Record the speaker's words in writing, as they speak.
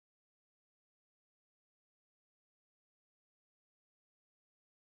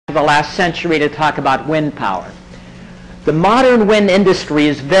the last century to talk about wind power. The modern wind industry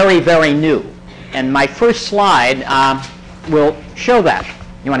is very, very new. And my first slide will show that.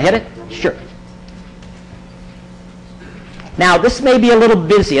 You want to hit it? Sure. Now, this may be a little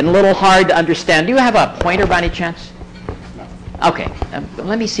busy and a little hard to understand. Do you have a pointer by any chance? No. Okay.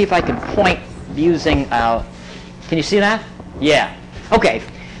 Let me see if I can point using, can you see that? Yeah. Okay.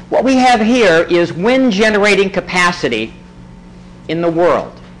 What we have here is wind generating capacity in the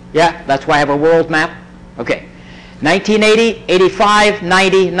world. Yeah, that's why I have a world map. Okay. 1980, 85,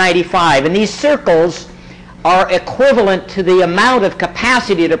 90, 95. And these circles are equivalent to the amount of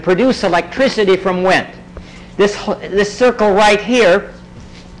capacity to produce electricity from wind. This circle right here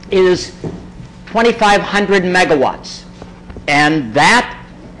is 2,500 megawatts. And that,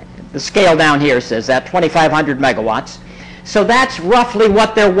 the scale down here says that, 2,500 megawatts. So that's roughly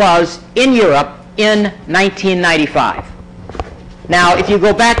what there was in Europe in 1995. Now, if you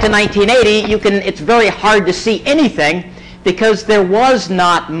go back to 1980, it's very hard to see anything because there was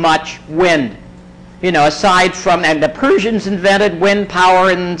not much wind. You know, aside from, and the Persians invented wind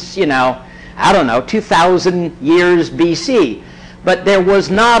power in, I don't know, 2,000 years BC. But there was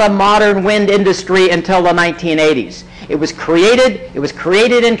not a modern wind industry until the 1980s. It was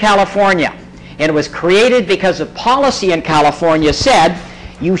created in California. And it was created because a policy in California said,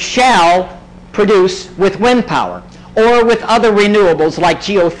 you shall produce with wind power or with other renewables like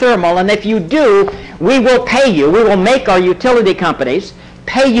geothermal, and if you do, we will pay you. We will make our utility companies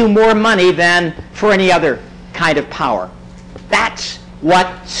pay you more money than for any other kind of power. That's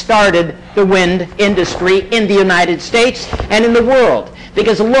what started the wind industry in the United States and in the world.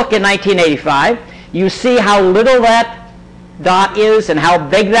 Because look, in 1985, you see how little that dot is and how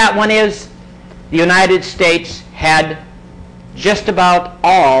big that one is. The United States had just about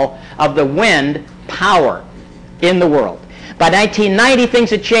all of the wind power in the world. By 1990, things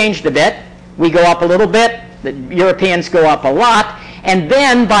had changed a bit. We go up a little bit. The Europeans go up a lot. And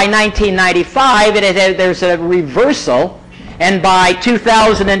then by 1995, there's a reversal. And by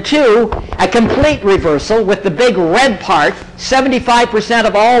 2002, a complete reversal with the big red part. 75%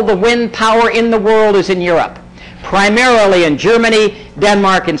 of all the wind power in the world is in Europe, primarily in Germany,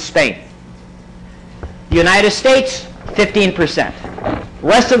 Denmark, and Spain. The United States, 15%.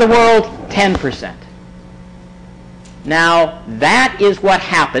 Rest of the world, 10%. Now, that is what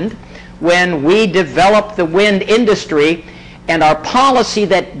happened when we developed the wind industry, and our policy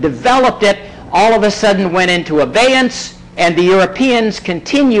that developed it all of a sudden went into abeyance, and the Europeans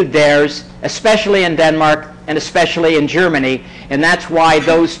continued theirs, especially in Denmark and especially in Germany, and that's why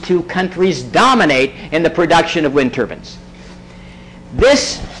those two countries dominate in the production of wind turbines.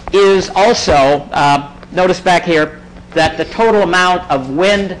 This is also, notice back here, that the total amount of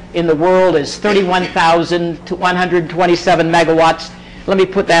wind in the world is 31,127 megawatts. Let me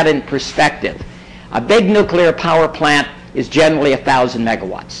put that in perspective. A big nuclear power plant is generally 1,000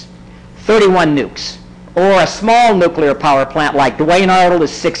 megawatts, 31 nukes. Or a small nuclear power plant like Duane Arnold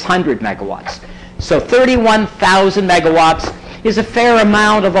is 600 megawatts. So 31,000 megawatts is a fair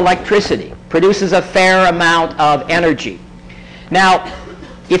amount of electricity, produces a fair amount of energy. Now,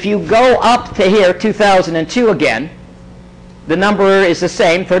 if you go up to here, 2002 again, the number is the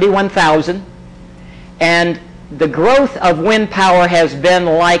same, 31,000. And the growth of wind power has been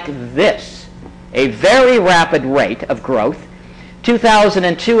like this, a very rapid rate of growth.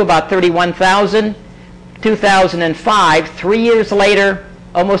 2002, about 31,000. 2005, 3 years later,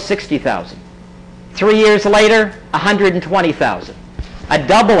 almost 60,000. 3 years later, 120,000. A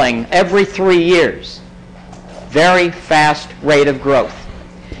doubling every 3 years. Very fast rate of growth.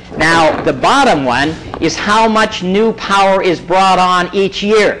 Now, the bottom one is how much new power is brought on each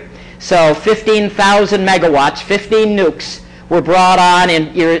year. So 15,000 megawatts, 15 nukes, were brought on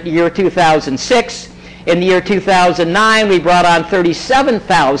in year 2006. In the year 2009, we brought on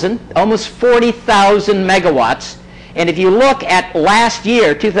 37,000, almost 40,000 megawatts. And if you look at last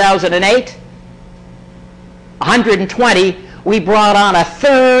year, 2008, 120, we brought on a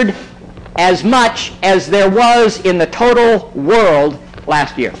third as much as there was in the total world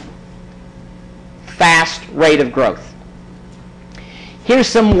last year. Fast rate of growth. Here's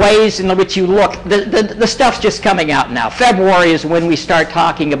some ways in which you look. The stuff's just coming out now. February is when we start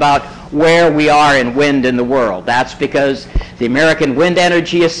talking about where we are in wind in the world. That's because the American Wind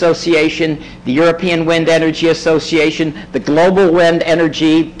Energy Association, the European Wind Energy Association, the Global Wind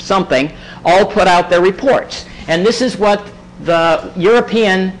Energy something, all put out their reports. And this is what the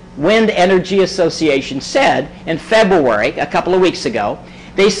European Wind Energy Association said in February, a couple of weeks ago.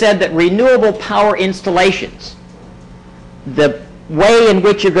 They said that renewable power installations, the way in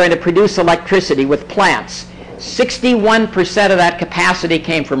which you're going to produce electricity with plants, 61% of that capacity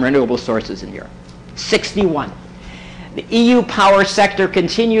came from renewable sources in Europe. 61. The EU power sector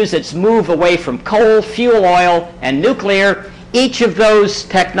continues its move away from coal, fuel oil, and nuclear. Each of those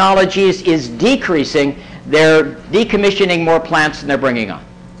technologies is decreasing. They're decommissioning more plants than they're bringing on.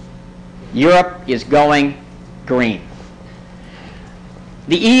 Europe is going green.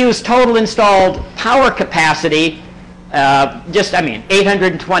 The EU's total installed power capacity,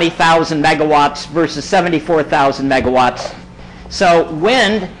 820,000 megawatts versus 74,000 megawatts. So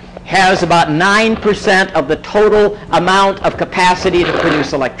wind has about 9% of the total amount of capacity to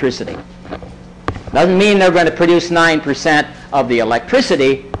produce electricity. Doesn't mean they're going to produce 9% of the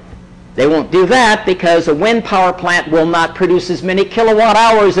electricity. They won't do that because a wind power plant will not produce as many kilowatt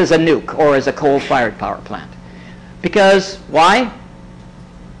hours as a nuke or as a coal-fired power plant. Because why?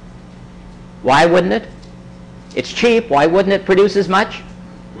 Why wouldn't it? It's cheap. Why wouldn't it produce as much?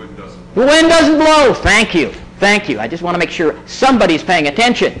 The wind doesn't blow. Thank you. Thank you. I just want to make sure somebody's paying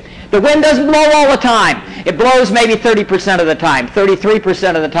attention. The wind doesn't blow all the time. It blows maybe 30% of the time.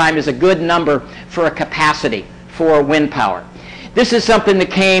 33% of the time is a good number for a capacity for wind power. This is something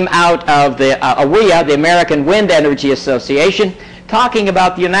that came out of the AWEA, the American Wind Energy Association, talking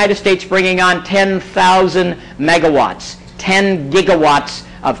about the United States bringing on 10,000 megawatts, 10 gigawatts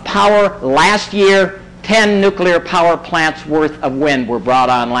of power last year. 10 nuclear power plants worth of wind were brought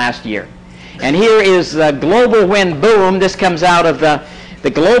on last year. And here is the global wind boom. This comes out of the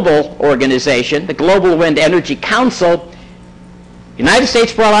global organization, the Global Wind Energy Council. The United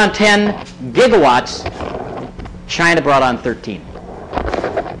States brought on 10 gigawatts. China brought on 13.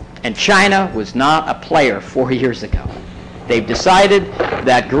 And China was not a player 4 years ago. They've decided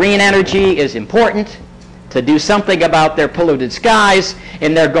that green energy is important to do something about their polluted skies,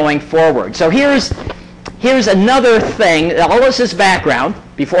 and they're going forward. So here's another thing. All this is background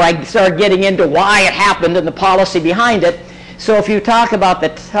before I start getting into why it happened and the policy behind it. So if you talk about the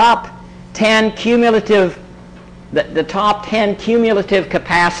top 10 cumulative, the top 10 cumulative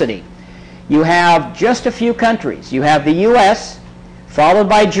capacity, you have just a few countries. You have the U.S., followed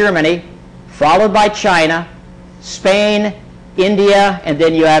by Germany, followed by China, Spain, India, and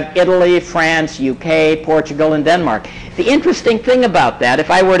then you have Italy, France, UK, Portugal, and Denmark. The interesting thing about that,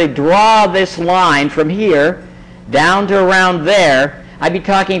 if I were to draw this line from here down to around there, I'd be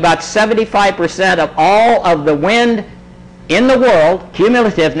talking about 75% of all of the wind in the world,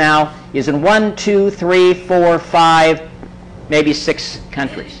 cumulative now, is in 1, 2, 3, 4, 5, maybe 6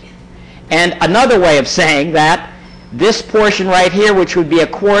 countries. And another way of saying that, this portion right here, which would be a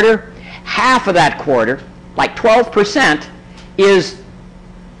quarter, half of that quarter, like 12%, is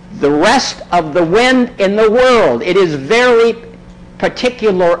the rest of the wind in the world. It is very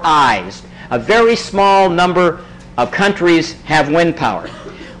particularized. A very small number of countries have wind power.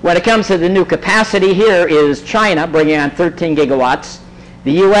 When it comes to the new capacity, here is China bringing on 13 gigawatts,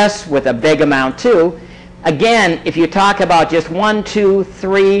 the U.S. with a big amount too. Again, if you talk about just 1, 2,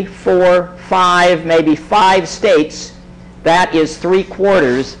 3, 4, 5, maybe 5 states, that is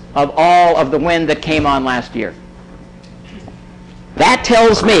 3/4 of all of the wind that came on last year. That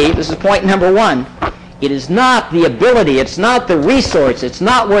tells me, this is point number one, it is not the ability, it's not the resource, it's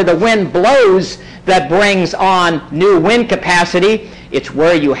not where the wind blows that brings on new wind capacity. It's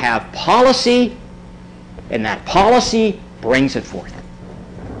where you have policy, and that policy brings it forth.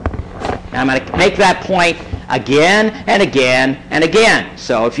 Now I'm going to make that point again and again and again.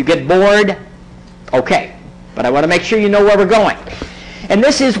 So if you get bored, okay. But I want to make sure you know where we're going. And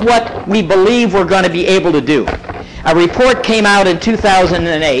this is what we believe we're going to be able to do. A report came out in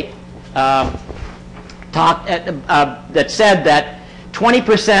 2008 that said that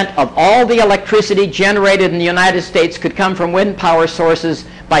 20% of all the electricity generated in the United States could come from wind power sources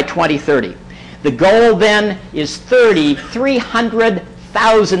by 2030. The goal then is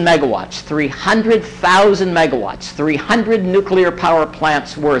 300,000 megawatts, 300,000 megawatts, 300 nuclear power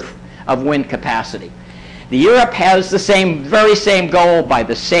plants worth of wind capacity. Europe has the very same goal by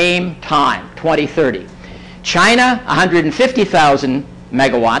the same time, 2030. China, 150,000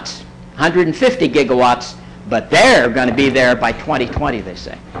 megawatts, 150 gigawatts, but they're going to be there by 2020, they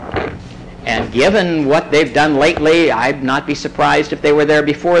say. And given what they've done lately, I'd not be surprised if they were there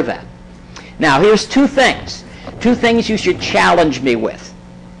before that. Now, here's two things you should challenge me with.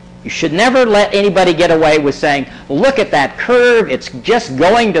 You should never let anybody get away with saying, look at that curve, it's just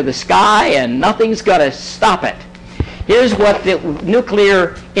going to the sky and nothing's going to stop it. Here's what the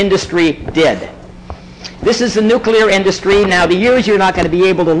nuclear industry did. This is the nuclear industry. Now, the years you're not going to be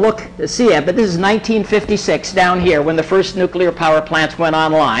able to see it, but this is 1956 down here when the first nuclear power plants went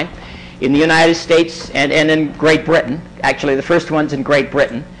online in the United States and in Great Britain. Actually, the first one's in Great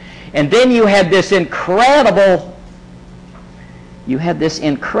Britain. And then you had this incredible,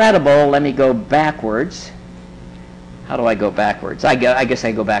 let me go backwards. How do I go backwards? I guess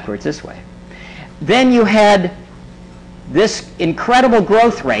I go backwards this way. Then you had this incredible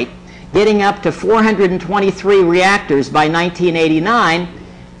growth rate getting up to 423 reactors by 1989,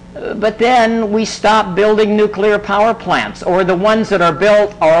 but then we stopped building nuclear power plants, or the ones that are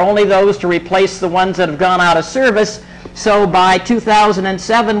built are only those to replace the ones that have gone out of service. So by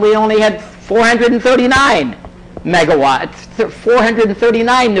 2007, we only had 439 megawatts,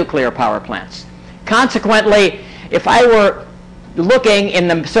 439 nuclear power plants. Consequently, if I were looking in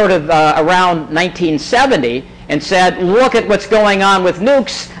the sort of around 1970 and said, look at what's going on with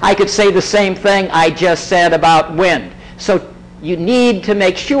nukes, I could say the same thing I just said about wind. So you need to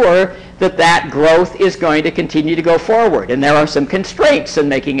make sure that that growth is going to continue to go forward. And there are some constraints in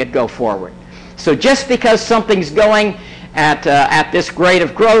making it go forward. So just because something's going at this rate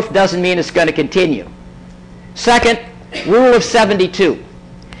of growth doesn't mean it's going to continue. Second, rule of 72.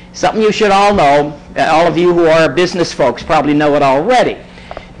 Something you should all know, all of you who are business folks probably know it already,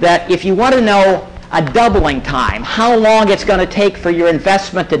 that if you want to know a doubling time, how long it's going to take for your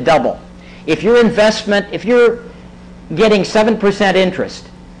investment to double. If you're getting 7% interest,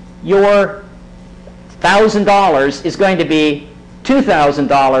 your $1,000 is going to be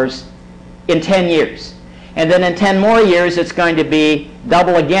 $2,000 in 10 years. And then in 10 more years, it's going to be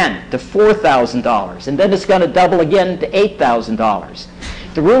double again to $4,000. And then it's going to double again to $8,000.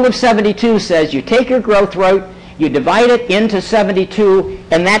 The rule of 72 says you take your growth rate, you divide it into 72,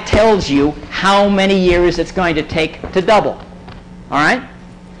 and that tells you how many years it's going to take to double. All right?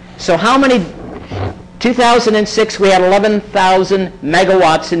 So how many? 2006, we had 11,000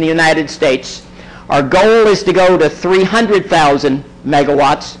 megawatts in the United States. Our goal is to go to 300,000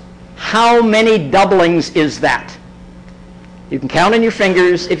 megawatts. How many doublings is that? You can count on your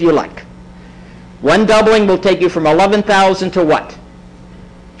fingers if you like. One doubling will take you from 11,000 to what?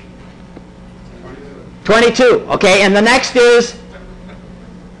 22. Okay, and the next is?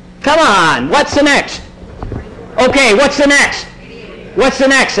 Come on, what's the next? Okay, what's the next? What's the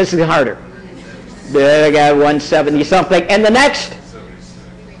next? This is harder. There I got 170 something. And the next?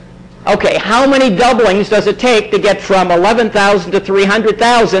 Okay, how many doublings does it take to get from 11,000 to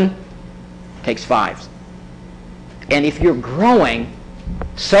 300,000? Takes 5. And if you're growing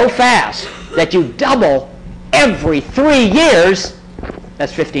so fast that you double every 3 years,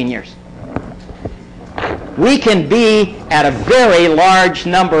 that's 15 years. We can be at a very large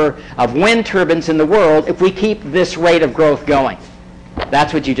number of wind turbines in the world if we keep this rate of growth going.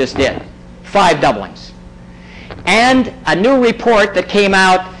 That's what you just did. 5 doublings. And a new report that came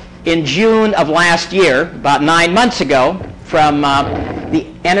out in June of last year, about 9 months ago, from the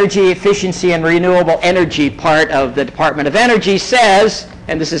Energy Efficiency and Renewable Energy part of the Department of Energy says,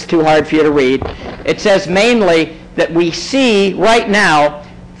 and this is too hard for you to read, it says mainly that we see right now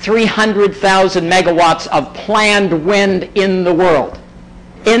 300,000 megawatts of planned wind in the world.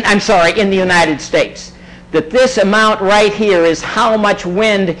 In the United States. That this amount right here is how much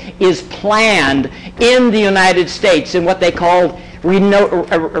wind is planned in the United States in what they call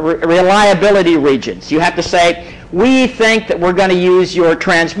reliability regions. You have to say, we think that we're going to use your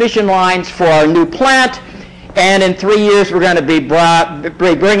transmission lines for our new plant, and in 3 years we're going to be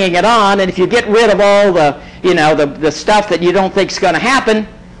bringing it on, and if you get rid of all the stuff that you don't think is going to happen,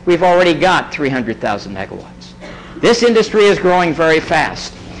 we've already got 300,000 megawatts. This industry is growing very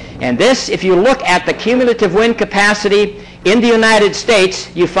fast. And this, if you look at the cumulative wind capacity in the United States,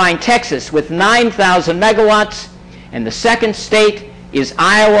 you find Texas with 9,000 megawatts, and the second state is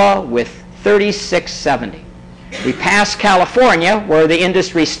Iowa with 3,670. We passed California, where the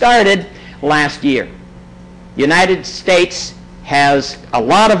industry started last year. The United States has a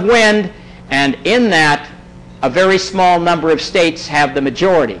lot of wind, and in that, a very small number of states have the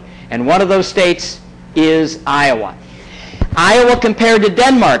majority. And one of those states is Iowa. Iowa compared to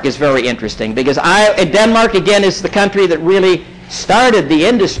Denmark is very interesting because Denmark, again, is the country that really started the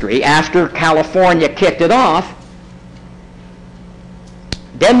industry after California kicked it off.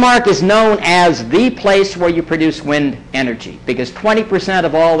 Denmark is known as the place where you produce wind energy because 20%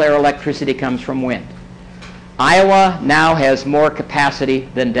 of all their electricity comes from wind. Iowa now has more capacity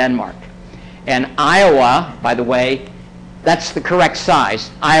than Denmark. And Iowa, by the way, that's the correct size.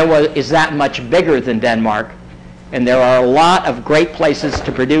 Iowa is that much bigger than Denmark. And there are a lot of great places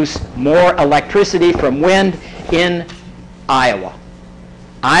to produce more electricity from wind in Iowa.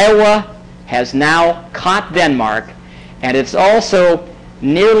 Iowa has now caught Denmark, and it's also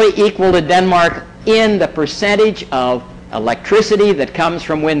nearly equal to Denmark in the percentage of electricity that comes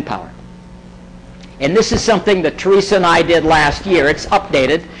from wind power. And this is something that Teresa and I did last year. It's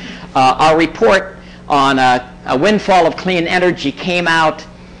updated. Our report on a windfall of clean energy came out,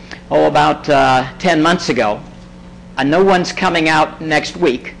 about 10 months ago. No one's coming out next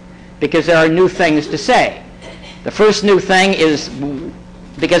week because there are new things to say. The first new thing is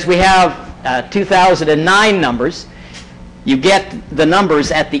because we have 2009 numbers, you get the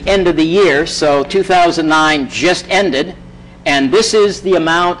numbers at the end of the year, so 2009 just ended, and this is the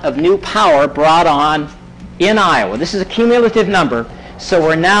amount of new power brought on in Iowa. This is a cumulative number, so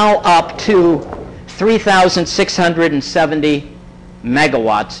we're now up to 3,670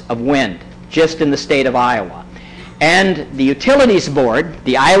 megawatts of wind just in the state of Iowa. And the Utilities Board,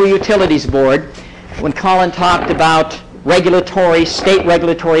 the Iowa Utilities Board, when Colin talked about state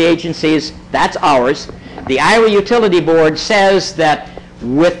regulatory agencies, that's ours. The Iowa Utility Board says that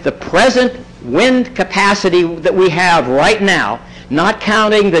with the present wind capacity that we have right now, not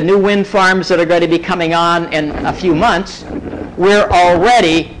counting the new wind farms that are going to be coming on in a few months, we're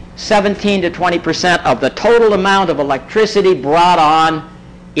already 17 to 20% of the total amount of electricity brought on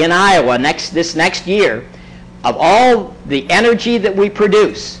in Iowa this next year. Of all the energy that we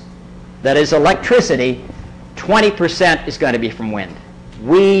produce, that is electricity, 20% is going to be from wind.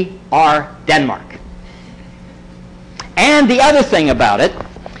 We are Denmark. And the other thing about it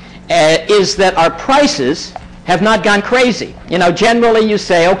is that our prices have not gone crazy. You know, generally you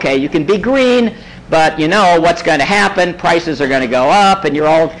say, okay, you can be green, but you know what's going to happen. Prices are going to go up, and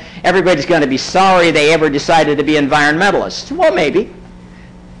everybody's going to be sorry they ever decided to be environmentalists. Well, maybe.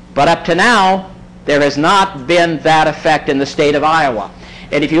 But up to now, there has not been that effect in the state of Iowa.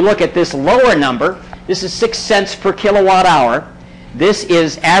 And if you look at this lower number, this is 6 cents per kilowatt hour. This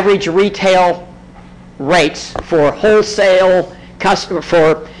is average retail rates for wholesale,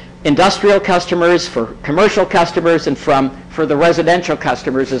 for industrial customers, for commercial customers, and for the residential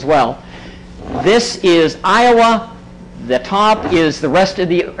customers as well. This is Iowa. The top is the rest of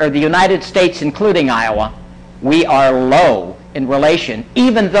the United States, including Iowa. We are low in relation,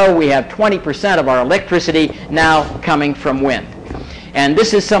 even though we have 20% of our electricity now coming from wind. And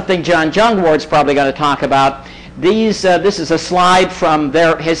this is something John Jungward's probably going to talk about. This is a slide from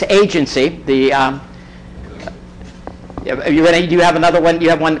his agency. Do you have another one? Do you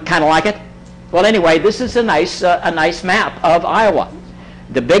have one kind of like it? Well, anyway, this is a nice map of Iowa.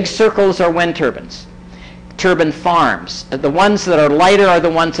 The big circles are wind turbines, turbine farms. The ones that are lighter are the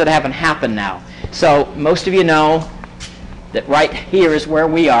ones that haven't happened now. So most of you know that right here is where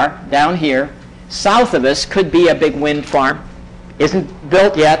we are, down here. South of us could be a big wind farm. Isn't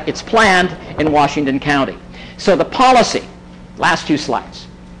built yet. It's planned in Washington County. So the policy, last two slides.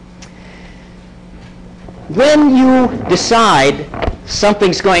 When you decide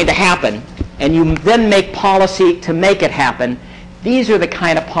something's going to happen and you then make policy to make it happen, these are the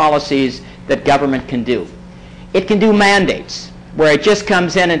kind of policies that government can do. It can do mandates, where it just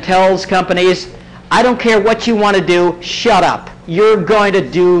comes in and tells companies, I don't care what you want to do, shut up. You're going to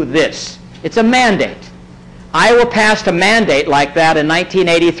do this. It's a mandate. Iowa passed a mandate like that in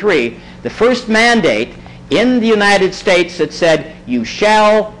 1983, the first mandate in the United States that said you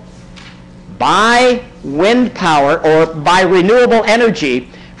shall buy wind power or buy renewable energy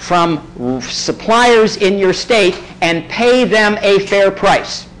from suppliers in your state and pay them a fair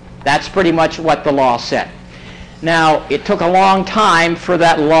price. That's pretty much what the law said. Now, it took a long time for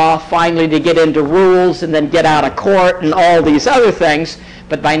that law finally to get into rules and then get out of court and all these other things,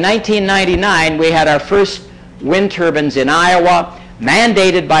 but by 1999 we had our first wind turbines in Iowa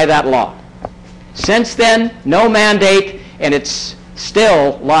mandated by that law. Since then, no mandate, and it's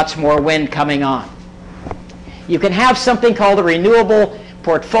still lots more wind coming on. You can have something called a renewable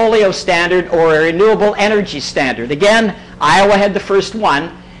portfolio standard or a renewable energy standard. Again, Iowa had the first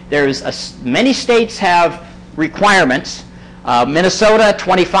one. Many states have requirements. Minnesota,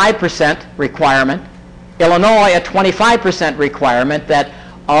 25% requirement. Illinois, a 25% requirement that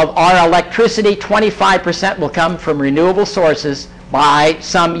of our electricity, 25% will come from renewable sources by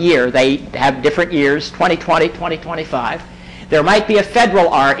some year. They have different years, 2020, 2025. There might be a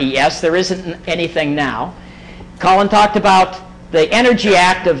federal RES. There isn't anything now. Colin talked about the Energy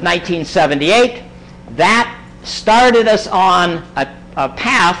Act of 1978. That started us on a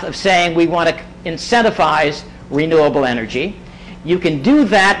path of saying we want to incentivize renewable energy. You can do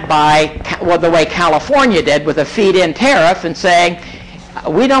that by, well, the way California did with a feed-in tariff and saying,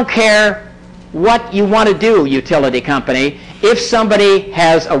 we don't care what you want to do, utility company. If somebody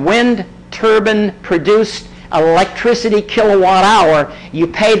has a wind turbine produced electricity kilowatt hour, you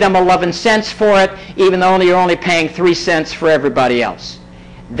pay them 11 cents for it, even though you're only paying 3 cents for everybody else.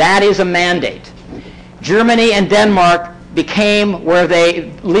 That is a mandate. Germany and Denmark became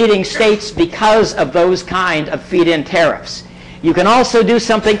leading states because of those kind of feed-in tariffs. You can also do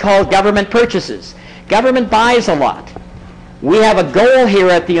something called government purchases. Government buys a lot. We have a goal here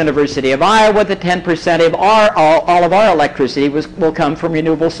at the University of Iowa that 10% of all of our electricity will come from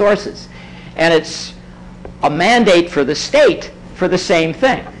renewable sources. And it's a mandate for the state for the same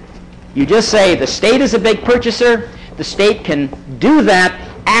thing. You just say the state is a big purchaser. The state can do that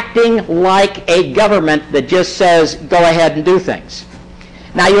acting like a government that just says go ahead and do things.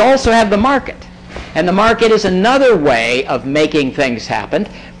 Now you also have the market. And the market is another way of making things happen,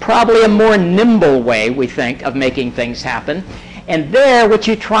 probably a more nimble way, we think, of making things happen. And there, what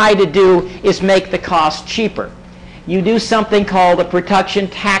you try to do is make the cost cheaper. You do something called a production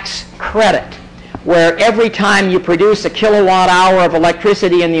tax credit, where every time you produce a kilowatt hour of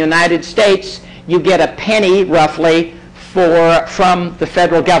electricity in the United States, you get a penny, roughly, from the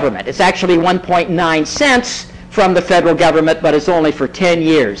federal government. It's actually 1.9 cents from the federal government, but it's only for 10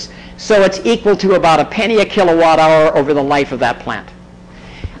 years. So it's equal to about a penny a kilowatt hour over the life of that plant.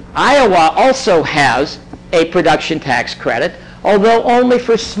 Iowa also has a production tax credit, although only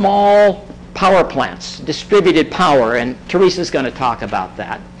for small power plants, distributed power, and Teresa's going to talk about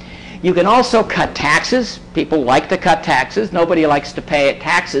that. You can also cut taxes. People like to cut taxes. Nobody likes to pay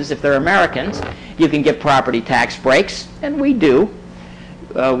taxes if they're Americans. You can give property tax breaks, and we do.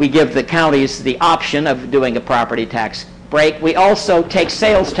 We give the counties the option of doing a property tax break. We also take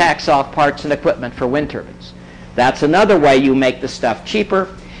sales tax off parts and equipment for wind turbines. That's another way you make the stuff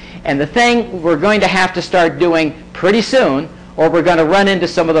cheaper. And the thing we're going to have to start doing pretty soon, or we're going to run into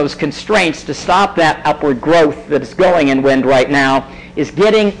some of those constraints to stop that upward growth that is going in wind right now, is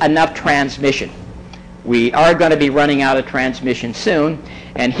getting enough transmission. We are going to be running out of transmission soon.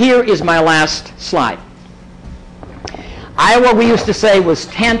 And here is my last slide. Iowa, we used to say, was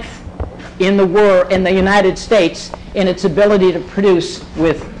 10th in the world, in the United States, in its ability to produce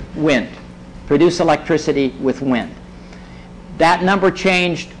with wind, produce electricity with wind. That number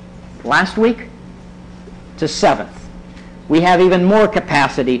changed last week to 7th. We have even more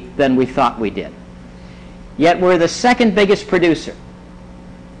capacity than we thought we did. Yet we're the second biggest producer.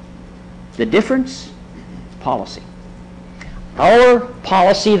 The difference? Policy. Our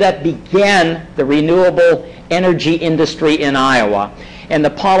policy that began the renewable energy industry in Iowa, and the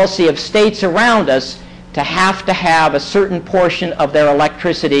policy of states around us to have a certain portion of their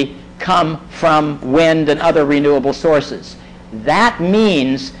electricity come from wind and other renewable sources. That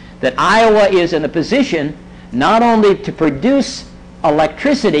means that Iowa is in a position not only to produce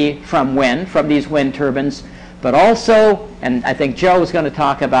electricity from wind, from these wind turbines, but also, and I think Joe is going to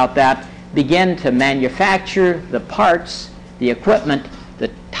talk about that, begin to manufacture the parts, the equipment,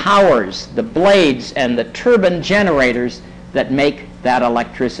 the towers, the blades, and the turbine generators that make that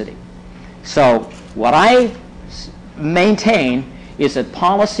electricity. So what I maintain is that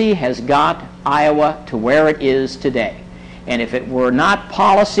policy has got Iowa to where it is today. And if it were not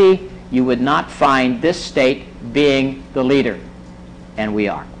policy, you would not find this state being the leader. And we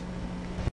are.